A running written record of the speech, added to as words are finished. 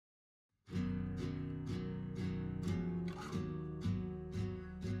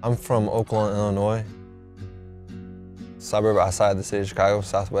I'm from Oakland, Illinois, suburb outside the city of Chicago,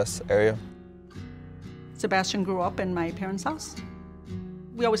 southwest area. Sebastian grew up in my parents' house.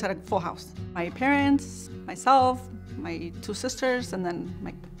 We always had a full house. My parents, myself, my two sisters, and then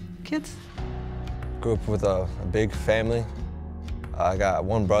my kids. Grew up with a big family. I got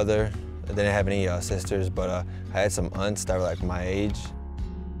one brother. I didn't have any sisters, but I had some aunts that were like my age.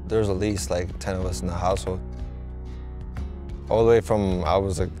 There was at least like 10 of us in the household. All the way from I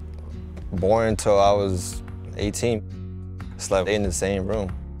was born until I was 18. Slept in the same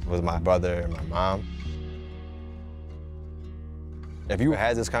room with my brother and my mom. If you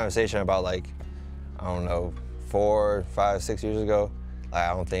had this conversation about like, I don't know, 4, 5, 6 years ago, I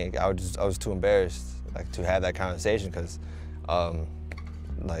don't think, I was too embarrassed like to have that conversation because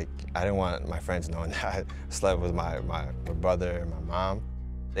like I didn't want my friends knowing that I slept with my brother and my mom.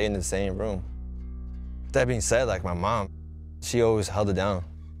 They in the same room. That being said, like my mom, she always held it down.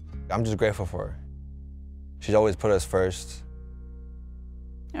 I'm just grateful for her. She's always put us first.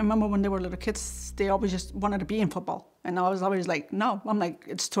 I remember when they were little kids, they always just wanted to be in football. And I was always like, no. I'm like,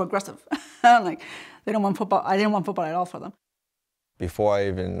 it's too aggressive. I'm like, they don't want football. I didn't want football at all for them. Before I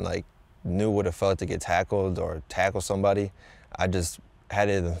even like knew what it felt to get tackled or tackle somebody, I just had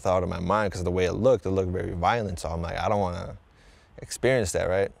it in the thought of my mind because of the way it looked very violent. So I'm like, I don't want to experience that,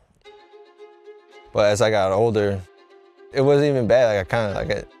 right? But as I got older, it wasn't even bad.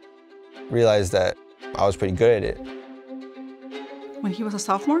 Like I realized that I was pretty good at it. When he was a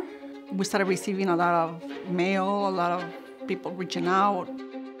sophomore, we started receiving a lot of mail, a lot of people reaching out.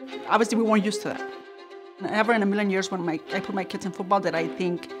 Obviously, we weren't used to that. Never in a million years when I put my kids in football did I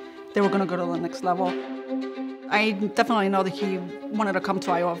think they were going to go to the next level. I definitely know that he wanted to come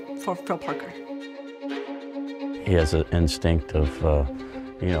to Iowa for Phil Parker. He has an instinct of,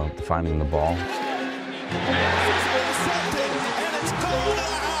 finding the ball.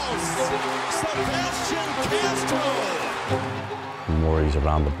 Sebastian Castro. The more he's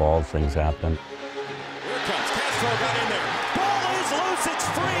around the ball, things happen. Here comes Castro, got in there. Ball is loose, it's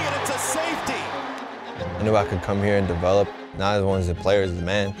free, and it's a safety. I knew I could come here and develop, not as one as a player, as a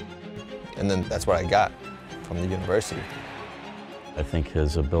man. And then that's what I got from the university. I think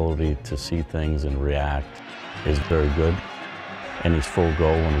his ability to see things and react is very good. And he's full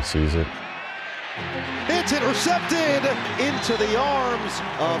go when he sees it. It's intercepted into the arms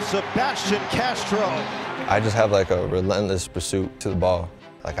of Sebastian Castro. I just have like a relentless pursuit to the ball.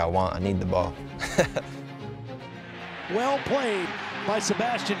 Like I need the ball. Well played by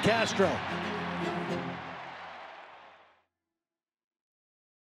Sebastian Castro.